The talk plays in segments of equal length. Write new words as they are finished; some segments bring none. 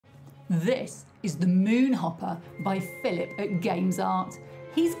This is the Moonhopper by Philipp at Games Art.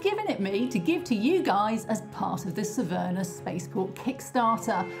 He's given it me to give to you guys as part of the Severna Spaceport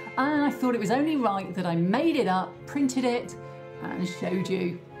Kickstarter, and I thought it was only right that I made it up, printed it, and showed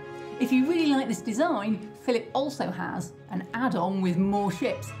you. If you really like this design, Philipp also has an add-on with more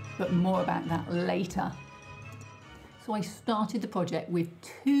ships, but more about that later. So I started the project with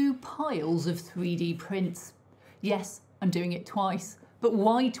 2 piles of 3D prints. Yes, I'm doing it twice, but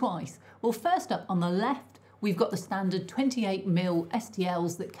why twice? Well, first up on the left, we've got the standard 28mm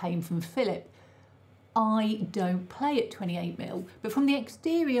STLs that came from Philipp. I don't play at 28mm, but from the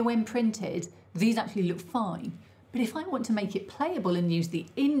exterior when printed, these actually look fine. But if I want to make it playable and use the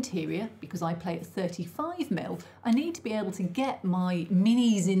interior, because I play at 35mm, I need to be able to get my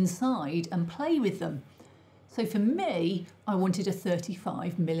minis inside and play with them. So for me, I wanted a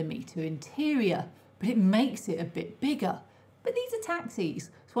 35mm interior, but it makes it a bit bigger. But these are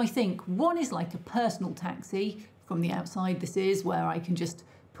taxis, so I think one is like a personal taxi. From the outside this is, where I can just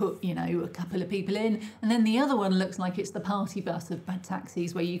put, a couple of people in, and then the other one looks like it's the party bus of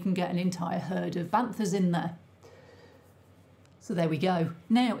taxis where you can get an entire herd of banthas in there. So there we go.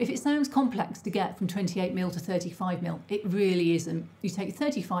 Now, if it sounds complex to get from 28mm to 35mm, it really isn't. You take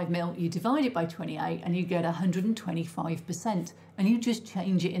 35mm, you divide it by 28, and you get 125%, and you just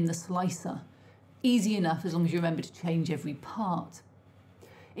change it in the slicer. Easy enough as long as you remember to change every part.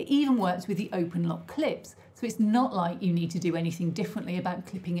 It even works with the open lock clips, so it's not like you need to do anything differently about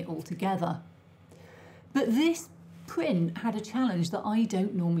clipping it all together. But this print had a challenge that I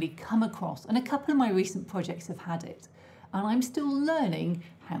don't normally come across, and a couple of my recent projects have had it. And I'm still learning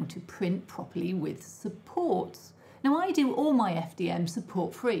how to print properly with supports. Now, I do all my FDM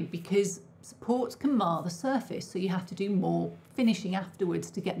support free because supports can mar the surface, so you have to do more finishing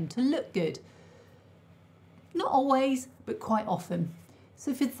afterwards to get them to look good. Not always, but quite often.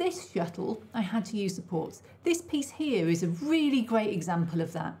 So for this shuttle, I had to use supports. This piece here is a really great example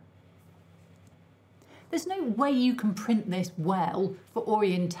of that. There's no way you can print this well for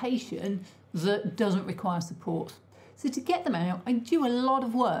orientation that doesn't require support. So to get them out, I do a lot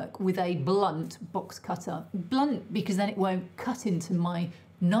of work with a blunt box cutter. Blunt because then it won't cut into my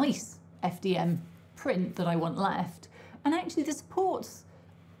nice FDM print that I want left. And actually the supports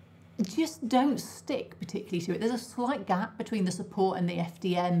just don't stick particularly to it. There's a slight gap between the support and the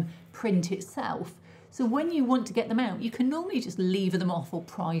FDM print itself. So when you want to get them out, you can normally just lever them off or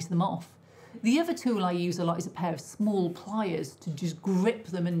prise them off. The other tool I use a lot is a pair of small pliers to just grip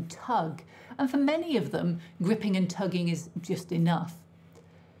them and tug. And for many of them, gripping and tugging is just enough.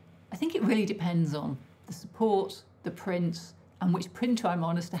 I think it really depends on the support, the prints, and which printer I'm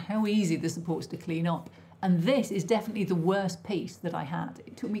on as to how easy the support's to clean up. And this is definitely the worst piece that I had.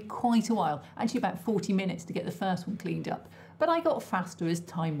 It took me quite a while, actually about 40 minutes to get the first one cleaned up. But I got faster as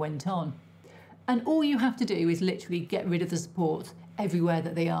time went on. And all you have to do is literally get rid of the supports everywhere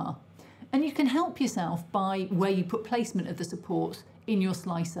that they are. And you can help yourself by where you put placement of the supports in your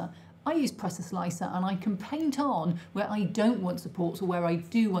slicer. I use presser slicer and I can paint on where I don't want supports or where I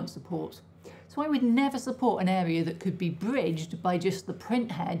do want supports. So I would never support an area that could be bridged by just the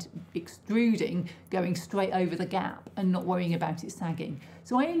print head extruding, going straight over the gap and not worrying about it sagging.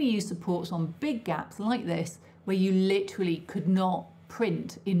 So I only use supports on big gaps like this where you literally could not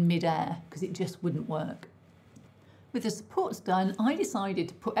print in mid-air because it just wouldn't work. With the supports done, I decided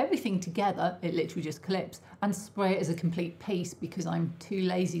to put everything together, it literally just clips, and spray it as a complete piece because I'm too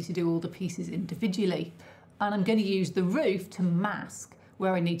lazy to do all the pieces individually. And I'm going to use the roof to mask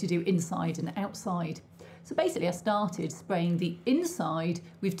where I need to do inside and outside. So basically I started spraying the inside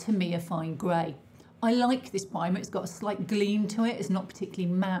with Tamiya Fine Grey. I like this primer, it's got a slight gleam to it, it's not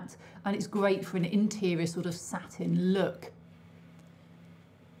particularly matte, and it's great for an interior sort of satin look.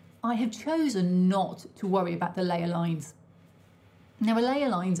 I have chosen not to worry about the layer lines. Now, layer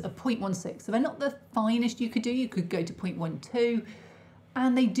lines are 0.16, so they're not the finest you could do. You could go to 0.12,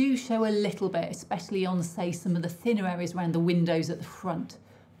 and they do show a little bit, especially on, say, some of the thinner areas around the windows at the front.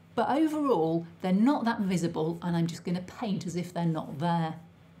 But overall, they're not that visible, and I'm just going to paint as if they're not there.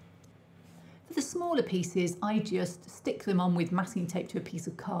 For the smaller pieces, I just stick them on with masking tape to a piece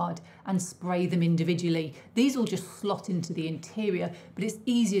of card and spray them individually. These will just slot into the interior, but it's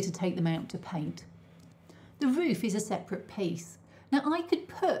easier to take them out to paint. The roof is a separate piece. Now I could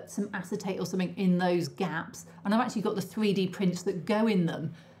put some acetate or something in those gaps, and I've actually got the 3D prints that go in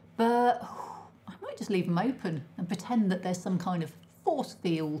them, but I might just leave them open and pretend that there's some kind of force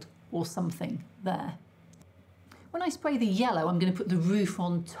field or something there. When I spray the yellow, I'm going to put the roof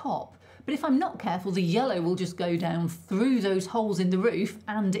on top. But if I'm not careful, the yellow will just go down through those holes in the roof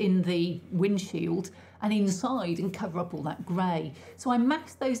and in the windshield and inside and cover up all that grey. So I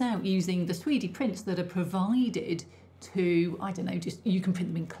maxed those out using the 3D prints that are provided to, I don't know, just you can print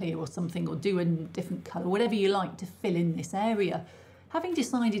them in clear or something, or do a different colour, whatever you like to fill in this area. Having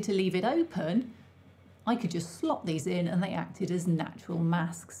decided to leave it open, I could just slot these in and they acted as natural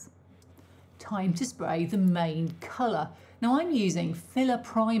masks. Time to spray the main colour. Now I'm using Filler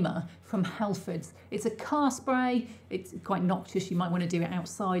Primer from Halfords. It's a car spray, it's quite noxious, you might want to do it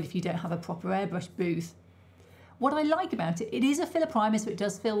outside if you don't have a proper airbrush booth. What I like about it, it is a filler primer, so it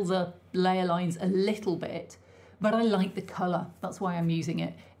does fill the layer lines a little bit, but I like the colour, that's why I'm using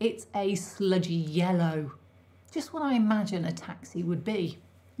it. It's a sludgy yellow, just what I imagine a taxi would be.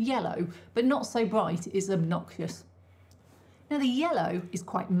 Yellow, but not so bright, it's obnoxious. Now the yellow is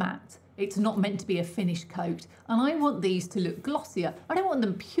quite matte. It's not meant to be a finish coat, and I want these to look glossier. I don't want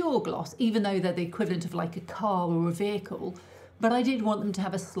them pure gloss, even though they're the equivalent of like a car or a vehicle, but I did want them to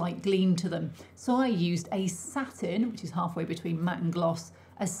have a slight gleam to them. So I used a satin, which is halfway between matte and gloss,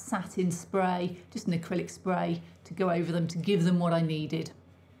 a satin spray, just an acrylic spray to go over them to give them what I needed.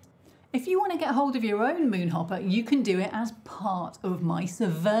 If you want to get hold of your own Moonhopper, you can do it as part of my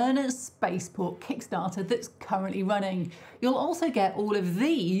Severna Spaceport Kickstarter that's currently running. You'll also get all of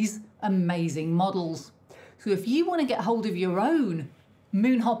these amazing models. So if you want to get hold of your own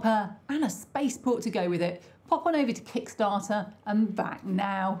Moonhopper and a spaceport to go with it, pop on over to Kickstarter and back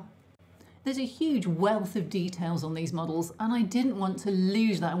now. There's a huge wealth of details on these models and I didn't want to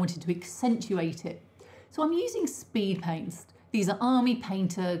lose that, I wanted to accentuate it. So I'm using speed paints. These are Army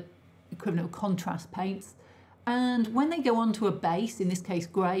Painter equivalent of contrast paints, and when they go onto a base, in this case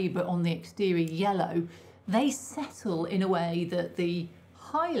grey but on the exterior yellow, they settle in a way that the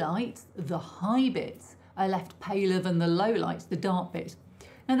highlights, the high bits, are left paler than the low lights, the dark bits.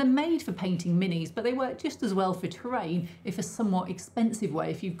 Now they're made for painting minis, but they work just as well for terrain if a somewhat expensive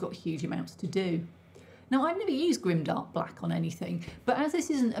way if you've got huge amounts to do. Now I've never used grimdark black on anything, but as this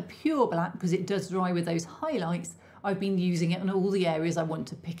isn't a pure black because it does dry with those highlights, I've been using it on all the areas I want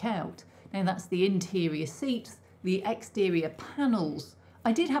to pick out. Now that's the interior seats, the exterior panels.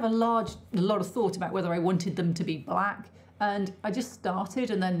 I did have a lot of thought about whether I wanted them to be black, and I just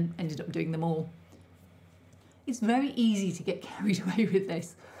started and then ended up doing them all. It's very easy to get carried away with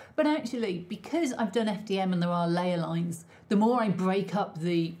this, but actually because I've done FDM and there are layer lines, the more I break up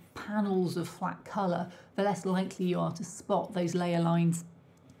the panels of flat colour, the less likely you are to spot those layer lines.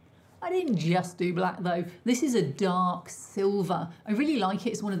 I didn't just do black though. This is a dark silver. I really like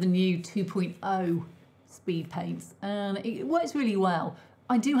it. It's one of the new 2.0 speed paints and it works really well.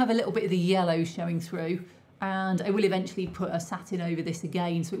 I do have a little bit of the yellow showing through, and I will eventually put a satin over this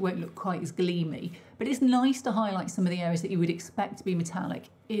again so it won't look quite as gleamy. But it's nice to highlight some of the areas that you would expect to be metallic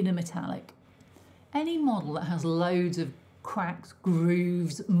in a metallic. Any model that has loads of cracks,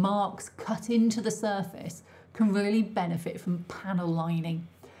 grooves, marks cut into the surface can really benefit from panel lining.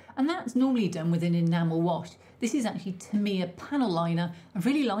 And that's normally done with an enamel wash. This is actually Tamiya panel liner. I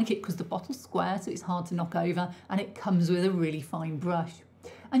really like it because the bottle's square so it's hard to knock over, and it comes with a really fine brush.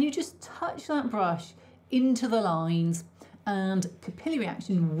 And you just touch that brush into the lines and capillary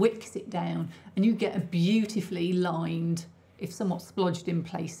action wicks it down and you get a beautifully lined, if somewhat splodged in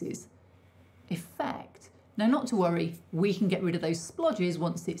places, effect. Now not to worry, we can get rid of those splodges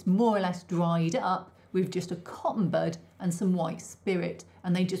once it's more or less dried up with just a cotton bud and some white spirit,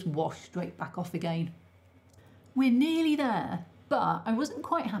 and they just wash straight back off again. We're nearly there, but I wasn't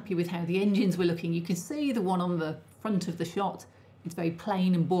quite happy with how the engines were looking. You can see the one on the front of the shot. It's very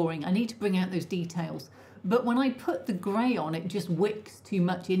plain and boring. I need to bring out those details. But when I put the grey on, it just wicks too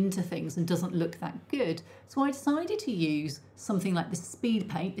much into things and doesn't look that good. So I decided to use something like the speed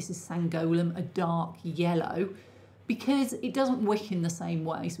paint. This is Sangolum, a dark yellow, because it doesn't wick in the same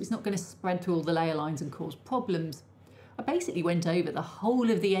way, so it's not going to spread through all the layer lines and cause problems. I basically went over the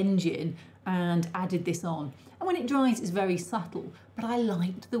whole of the engine and added this on. And when it dries, it's very subtle, but I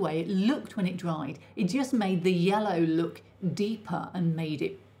liked the way it looked when it dried. It just made the yellow look deeper and made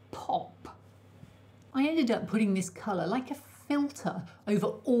it pop. I ended up putting this colour like a filter over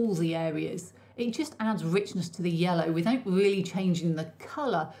all the areas. It just adds richness to the yellow without really changing the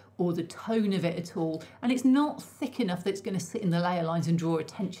colour or the tone of it at all. And it's not thick enough that it's going to sit in the layer lines and draw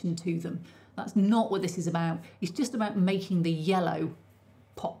attention to them. That's not what this is about. It's just about making the yellow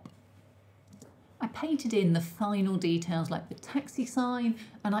pop. I painted in the final details like the taxi sign,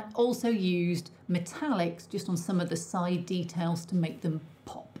 and I also used metallics just on some of the side details to make them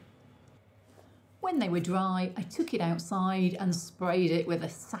pop. When they were dry, I took it outside and sprayed it with a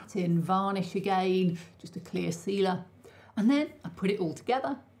satin varnish again, just a clear sealer. And then I put it all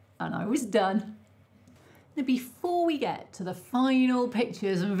together and I was done. Now, before we get to the final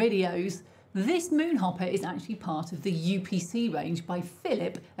pictures and videos, this Moonhopper is actually part of the UPC range by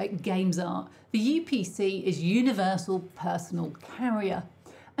Philipp at Games Art. The UPC is Universal Personal Carrier,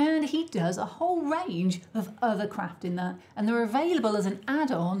 and he does a whole range of other craft in that, and they're available as an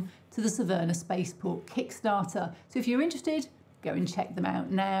add-on to the Severna Spaceport Kickstarter. So if you're interested, go and check them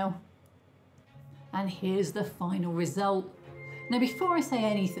out now. And here's the final result. Now, before I say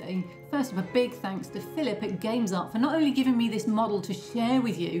anything, first of a big thanks to Philipp at Games Art for not only giving me this model to share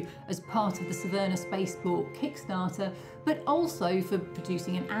with you as part of the Severna Spaceport Kickstarter, but also for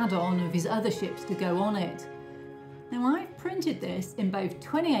producing an add-on of his other ships to go on it. Now, I've printed this in both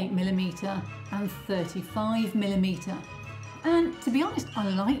 28mm and 35mm. And to be honest, I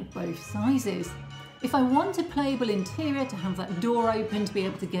like both sizes. If I want a playable interior to have that door open to be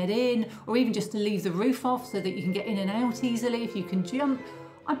able to get in, or even just to leave the roof off so that you can get in and out easily if you can jump,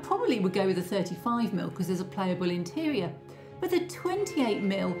 I probably would go with a 35mm because there's a playable interior. But the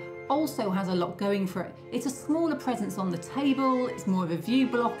 28mm also has a lot going for it. It's a smaller presence on the table, it's more of a view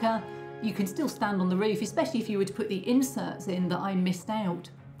blocker, you can still stand on the roof, especially if you were to put the inserts in that I missed out.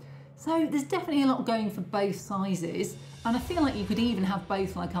 So there's definitely a lot going for both sizes, and I feel like you could even have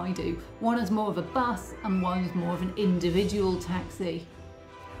both like I do. One is more of a bus and one is more of an individual taxi.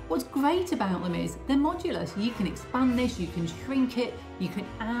 What's great about them is they're modular, so you can expand this, you can shrink it, you can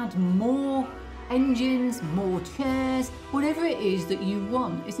add more engines, more chairs, whatever it is that you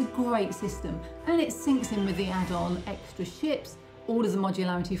want. It's a great system, and it syncs in with the add-on extra ships. All of the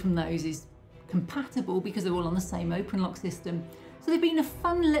modularity from those is compatible because they're all on the same open lock system. So they've been a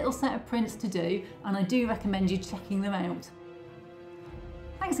fun little set of prints to do, and I do recommend you checking them out.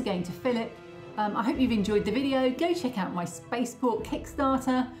 Thanks again to Philipp. I hope you've enjoyed the video. Go check out my Spaceport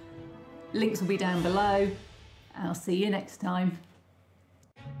Kickstarter. Links will be down below. I'll see you next time.